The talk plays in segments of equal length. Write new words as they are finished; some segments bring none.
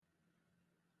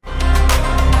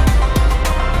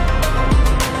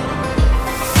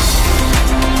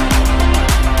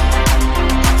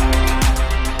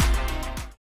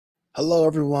Hello,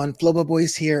 everyone. Flobo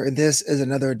Boys here, and this is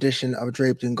another edition of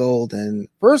Draped in Gold. And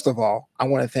first of all, I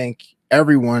want to thank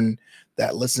everyone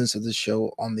that listens to the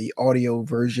show on the audio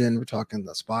version. We're talking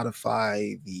the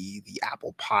Spotify, the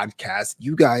Apple Podcast.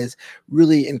 You guys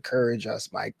really encourage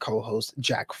us, my co-host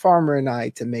Jack Farmer and I,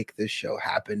 to make this show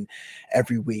happen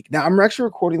every week. Now, I'm actually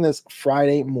recording this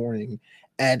Friday morning.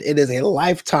 And it is a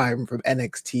lifetime from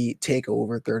NXT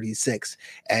TakeOver 36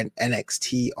 and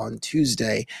NXT on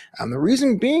Tuesday. The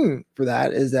reason being for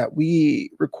that is that we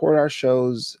record our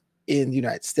shows in the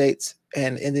United States,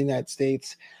 and in the United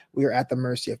States, we are at the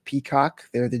mercy of Peacock.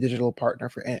 They're the digital partner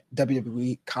for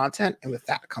WWE content, and with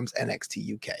that comes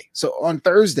NXT UK. So on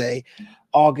Thursday,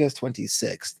 August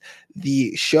 26th,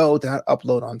 the show did not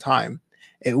upload on time.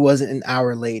 It wasn't an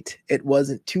hour late. It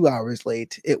wasn't 2 hours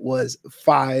late. It was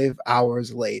 5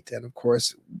 hours late. And of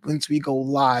course, once we go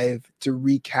live to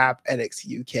recap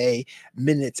NXT UK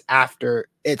minutes after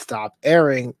it stopped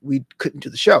airing, we couldn't do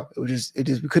the show.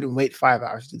 We couldn't wait 5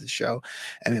 hours to do the show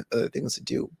and we have other things to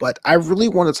do. But I really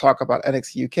want to talk about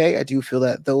NXT UK. I do feel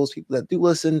that those people that do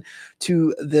listen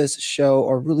to this show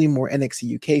are really more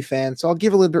NXT UK fans. So I'll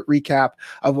give a little bit recap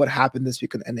of what happened this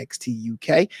week on NXT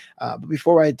UK. But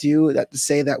before I do that, to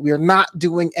say that we are not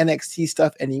doing NXT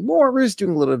stuff anymore. We're just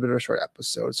doing a little bit of a short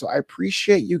episode. So I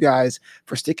appreciate you guys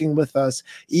for sticking with us,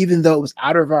 even though it was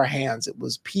out of our hands. It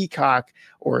was Peacock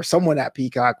or someone at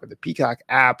Peacock or the Peacock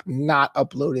app not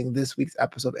uploading this week's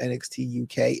episode of NXT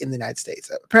UK in the United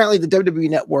States. Apparently, the WWE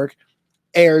Network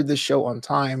aired the show on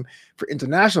time for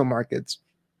international markets,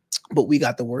 but we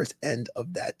got the worst end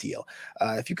of that deal.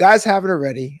 If you guys haven't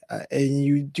already, and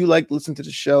you do like to listen to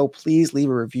the show, please leave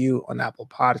a review on Apple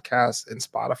Podcasts and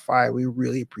Spotify. We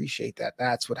really appreciate that.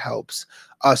 That's what helps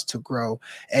us to grow.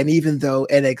 And even though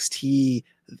NXT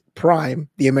Prime,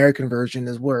 the American version,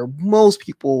 is where most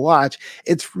people watch,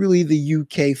 it's really the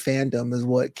UK fandom is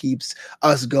what keeps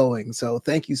us going. So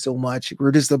thank you so much.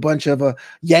 We're just a bunch of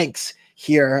Yanks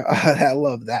here that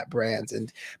love that brand.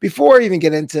 And before I even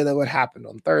get into what happened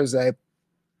on Thursday,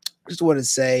 I just want to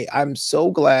say I'm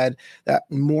so glad that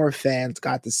more fans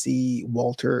got to see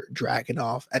Walter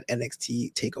Dragunov at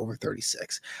NXT TakeOver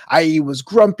 36. I was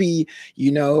grumpy.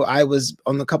 I was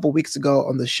on a couple weeks ago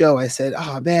on the show. I said,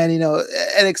 oh man,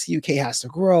 NXT UK has to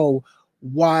grow.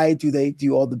 Why do they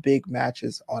do all the big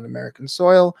matches on American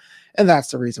soil? And that's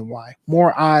the reason why.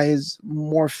 More eyes,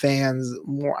 more fans,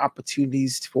 more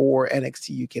opportunities for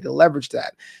NXT UK to leverage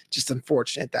that. Just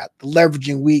unfortunate that the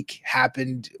leveraging week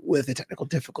happened with the technical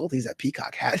difficulties that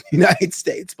Peacock had in the United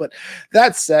States. But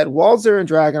that said, Walter and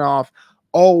Dragunov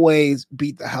always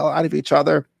beat the hell out of each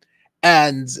other.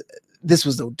 And this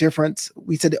was no different.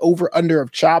 We said the over-under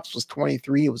of chops was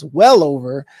 23. It was well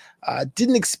over.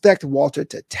 Didn't expect Walter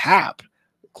to tap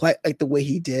quite like the way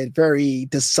he did, very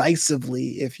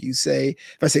decisively, if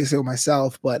I say so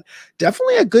myself, but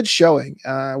definitely a good showing.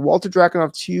 Walter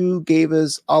Dragunov 2 gave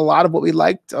us a lot of what we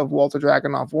liked of Walter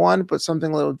Dragunov 1, but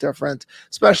something a little different,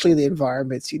 especially the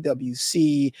environment,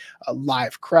 CWC, a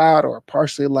live crowd or a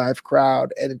partially live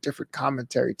crowd, and a different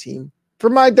commentary team. For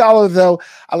my dollar, though,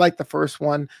 I like the first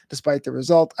one, despite the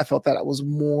result. I felt that it was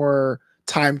more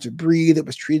time to breathe. It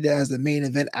was treated as the main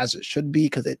event as it should be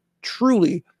because it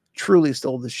truly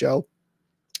stole the show.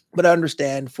 But I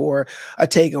understand for a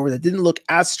takeover that didn't look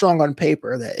as strong on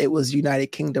paper that it was United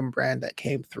Kingdom brand that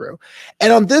came through.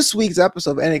 And on this week's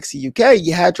episode of NXT UK,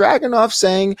 you had Dragunov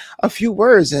saying a few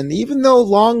words. And even though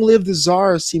Long Live the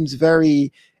Tsar seems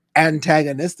very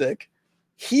antagonistic,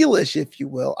 heelish, if you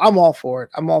will, I'm all for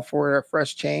it. I'm all for a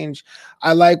fresh change.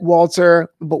 I like Walter,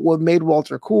 but what made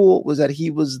Walter cool was that he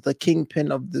was the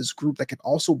kingpin of this group that can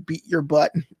also beat your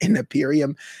butt in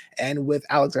Imperium. And with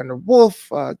Alexander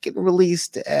Wolf getting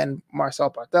released and Marcel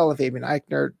Barthel and Fabian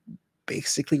Eichner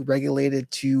basically regulated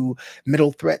to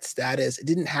middle threat status, it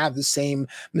didn't have the same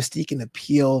mystique and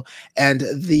appeal. And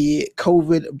the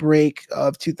COVID break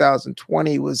of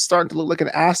 2020 was starting to look like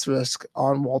an asterisk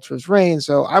on Walter's reign.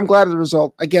 So I'm glad of the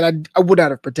result. Again, I would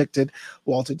not have predicted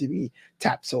Walter to be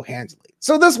tapped so handily.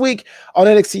 So this week on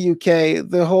NXT UK,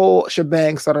 the whole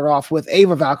shebang started off with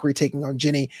Ava Valkyrie taking on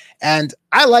Jinny. And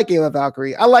I like Ava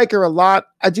Valkyrie. I like her a lot.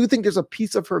 I do think there's a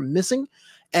piece of her missing.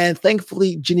 And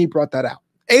thankfully, Jinny brought that out.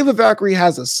 Ava Valkyrie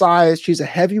has a size. She's a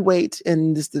heavyweight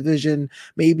in this division,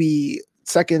 maybe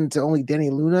second to only Danny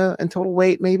Luna in total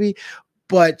weight, maybe.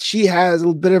 But she has a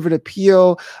little bit of an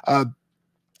appeal.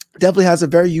 Definitely has a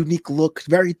very unique look,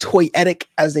 very toyetic,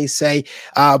 as they say.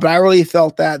 But I really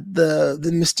felt that the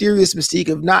mysterious mystique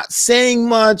of not saying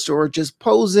much or just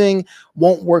posing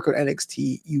won't work on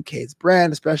NXT UK's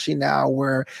brand, especially now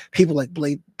where people like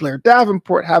Blair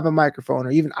Davenport have a microphone,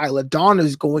 or even Isla Dawn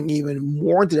is going even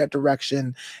more into that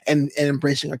direction and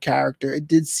embracing a character. It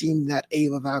did seem that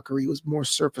Ava Valkyrie was more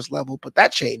surface level, but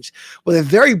that changed with a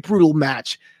very brutal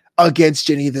match against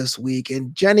Jenny this week.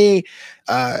 And Jenny,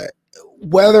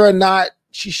 whether or not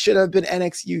she should have been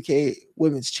NXT UK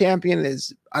Women's Champion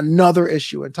is another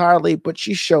issue entirely, but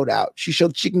she showed out. She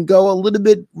showed she can go a little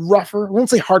bit rougher. I won't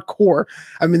say hardcore.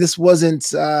 I mean, this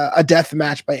wasn't a death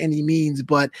match by any means,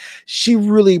 but she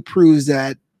really proves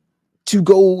that to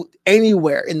go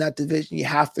anywhere in that division, you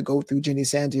have to go through Jenny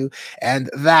Sandu, and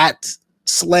that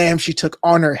slam she took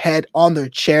on her head on their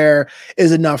chair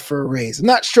is enough for a raise. I'm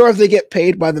not sure if they get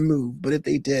paid by the move, but if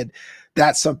they did,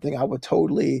 that's something I would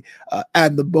totally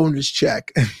add the bonus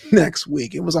check next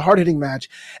week. It was a hard-hitting match,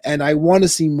 and I want to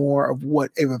see more of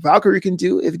what Ava Valkyrie can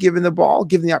do if given the ball,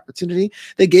 given the opportunity.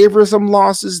 They gave her some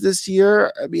losses this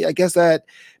year. I mean, I guess that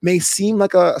may seem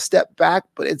like a step back,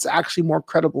 but it's actually more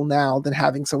credible now than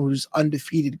having someone who's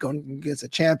undefeated going against a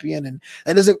champion, and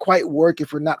that doesn't quite work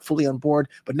if we're not fully on board.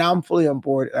 But now I'm fully on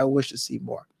board, and I wish to see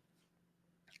more.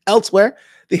 Elsewhere,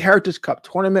 the Heritage Cup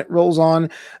tournament rolls on.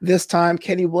 This time,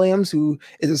 Kenny Williams, who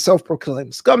is a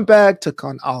self-proclaimed scumbag, took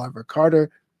on Oliver Carter.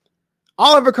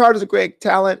 Oliver Carter is a great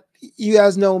talent. You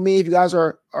guys know me. If you guys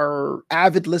are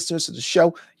avid listeners to the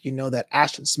show, you know that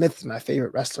Ashton Smith is my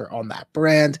favorite wrestler on that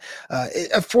brand.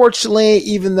 Unfortunately,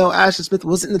 even though Ashton Smith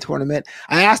wasn't in the tournament,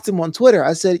 I asked him on Twitter.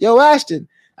 I said, yo, Ashton.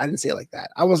 I didn't say it like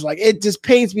that. I was like, it just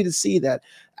pains me to see that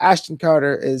Ashton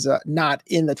Carter is not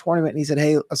in the tournament. And he said,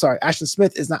 hey, Ashton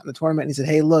Smith is not in the tournament. And he said,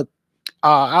 hey, look,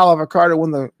 Oliver Carter won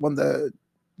the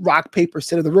rock, paper,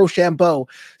 scissors, the Rochambeau.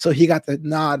 So he got the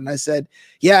nod. And I said,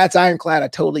 yeah, it's ironclad. I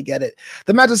totally get it.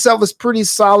 The match itself was pretty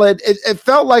solid. It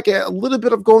felt like a little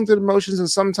bit of going through the motions.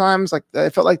 And sometimes like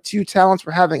it felt like two talents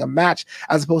were having a match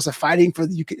as opposed to fighting for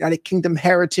the United Kingdom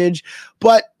heritage.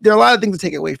 But there are a lot of things to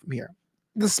take away from here.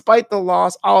 Despite the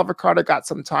loss, Oliver Carter got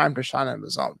some time to shine on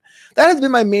his own. That has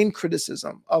been my main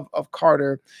criticism of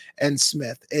Carter and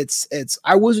Smith. It's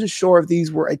I wasn't sure if these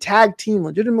were a tag team,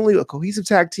 legitimately a cohesive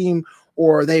tag team,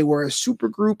 or they were a super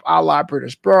group a la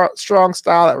British Strong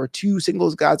style that were two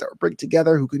singles guys that were bring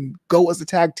together who can go as a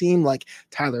tag team like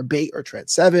Tyler Bate or Trent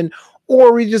Seven,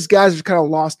 or we just guys are kind of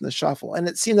lost in the shuffle. And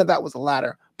it seemed that was the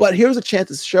latter. But here's a chance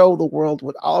to show the world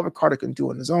what Oliver Carter can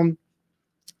do on his own.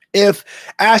 If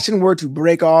Ashton were to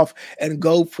break off and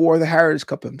go for the Heritage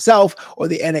Cup himself or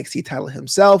the NXT title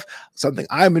himself, something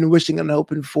I've been wishing and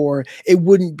hoping for, it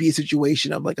wouldn't be a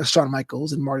situation of like a Shawn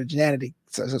Michaels and Marty Jannetty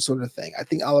sort of thing. I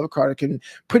think Oliver Carter can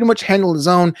pretty much handle his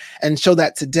own and show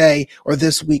that today or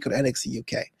this week on NXT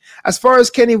UK. As far as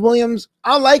Kenny Williams,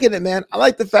 I'm liking it, man. I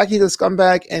like the fact he's a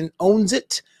scumbag and owns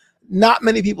it. Not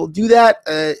many people do that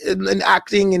in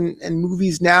acting and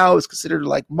movies now. It's considered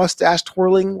like mustache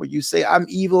twirling, where you say, I'm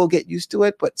evil, get used to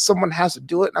it, but someone has to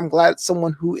do it. And I'm glad it's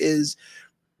someone who is,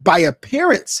 by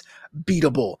appearance,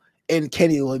 beatable in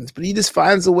Kenny Williams, but he just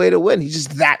finds a way to win. He's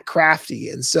just that crafty.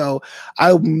 And so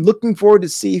I'm looking forward to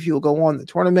see if he'll go on the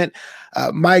tournament.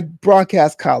 My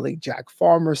broadcast colleague, Jack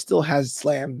Farmer, still has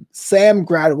Sam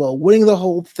Gradwell winning the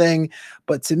whole thing.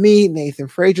 But to me, Nathan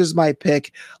Frazier's my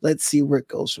pick. Let's see where it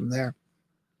goes from there.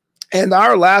 And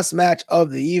our last match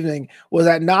of the evening was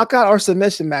that knockout or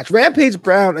submission match, Rampage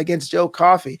Brown against Joe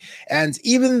Coffey. And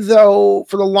even though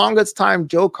for the longest time,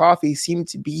 Joe Coffey seemed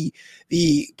to be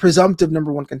the presumptive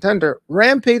number one contender,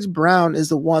 Rampage Brown is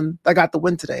the one that got the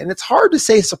win today. And it's hard to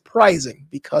say surprising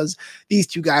because these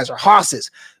two guys are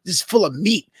hosses, just full of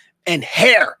meat and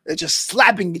hair. They're just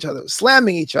slamming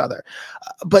each other.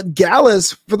 But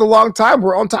Gallus, for the long time,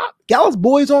 were on top. Gallus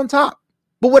boys on top.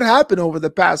 But what happened over the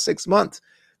past 6 months?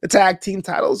 The tag team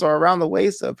titles are around the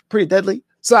waist of Pretty Deadly,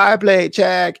 Sideplay,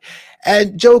 Chag,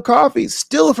 and Joe Coffey,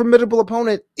 still a formidable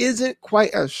opponent, isn't quite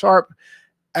as sharp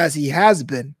as he has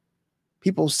been.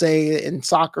 People say in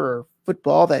soccer or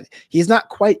football that he's not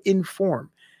quite in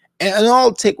form. And all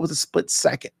it take was a split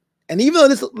second. And even though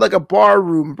this looked like a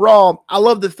barroom brawl, I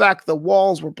love the fact the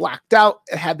walls were blacked out.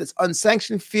 It had this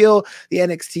unsanctioned feel. The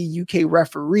NXT UK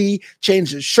referee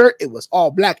changed his shirt. It was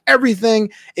all black,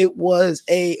 everything. It was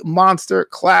a monster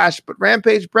clash. But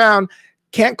Rampage Brown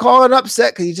can't call it an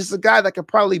upset because he's just a guy that could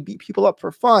probably beat people up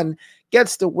for fun,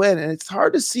 gets the win. And it's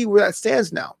hard to see where that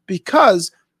stands now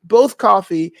because both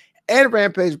Coffey and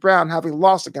Rampage Brown, having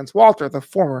lost against Walter, the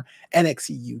former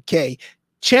NXT UK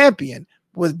champion,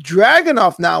 with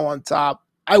Dragunov now on top,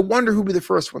 I wonder who'll be the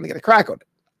first one to get a crack on it.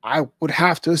 I would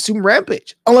have to assume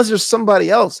Rampage, unless there's somebody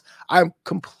else I'm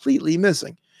completely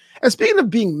missing. And speaking of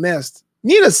being missed,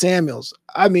 Nina Samuels,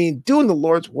 I mean, doing the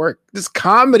Lord's work, this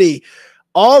comedy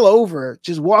all over,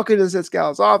 just walking into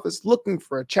Siscal's office looking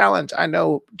for a challenge. I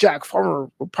know Jack Farmer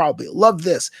would probably love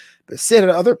this, but Sid had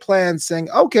other plans saying,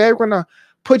 okay, we're going to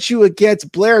put you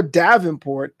against Blair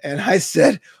Davenport. And I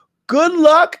said, good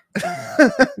luck.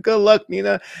 Good luck,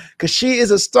 Nina, because she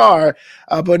is a star,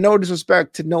 but no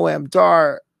disrespect to Noam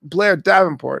Dar. Blair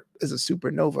Davenport is a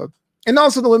supernova. And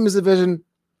also the women's division,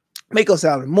 Mako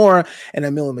Satomura and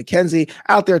Amelia McKenzie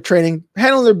out there training,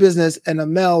 handling their business. And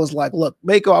Amel was like, look,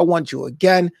 Mako, I want you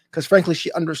again. Because frankly,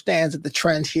 she understands that the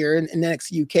trend here in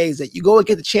NXT UK is that you go and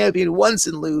get the champion once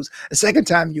and lose. The second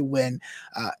time you win.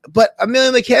 But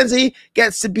Amelia McKenzie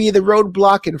gets to be the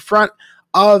roadblock in front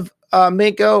of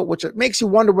Mako, which makes you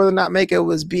wonder whether or not Mako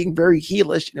was being very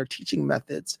heelish in her teaching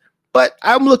methods. But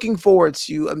I'm looking forward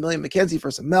to Amelia McKenzie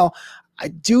versus Amel. I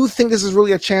do think this is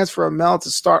really a chance for Amel to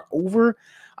start over.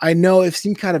 I know it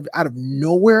seemed kind of out of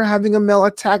nowhere having Amel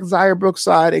attack Xia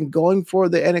Brookside and going for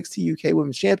the NXT UK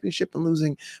Women's Championship and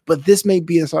losing, but this may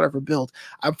be the start of her build.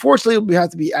 Unfortunately, we have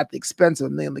to be at the expense of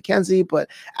Amelia McKenzie, but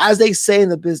as they say in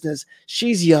the business,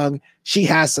 she's young, she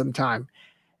has some time.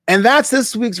 And that's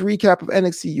this week's recap of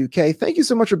NXT UK. Thank you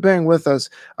so much for bearing with us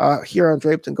here on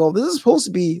Draped in Gold. This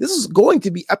is going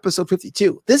to be episode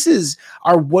 52. This is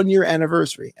our 1 year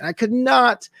anniversary. And I could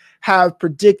not have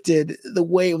predicted the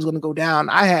way it was going to go down.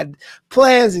 I had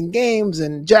plans and games,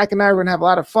 and Jack and I were going to have a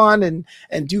lot of fun and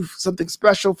do something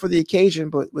special for the occasion.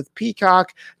 But with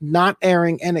Peacock not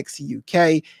airing NXT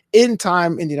UK in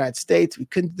time in the United States, we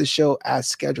couldn't do the show as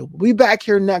scheduled. We'll be back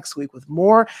here next week with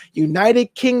more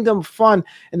United Kingdom fun.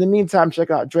 In the meantime,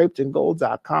 check out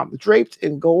drapedingold.com,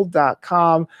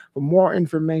 drapedingold.com for more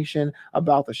information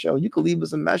about the show. You can leave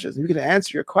us some messages and you can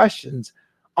answer your questions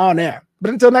on air.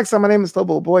 But until next time, my name is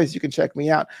Flobo Boys. You can check me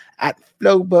out at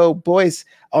Flobo Boys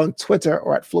on Twitter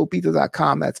or at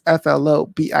flobito.com. That's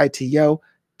FLOBITO.com.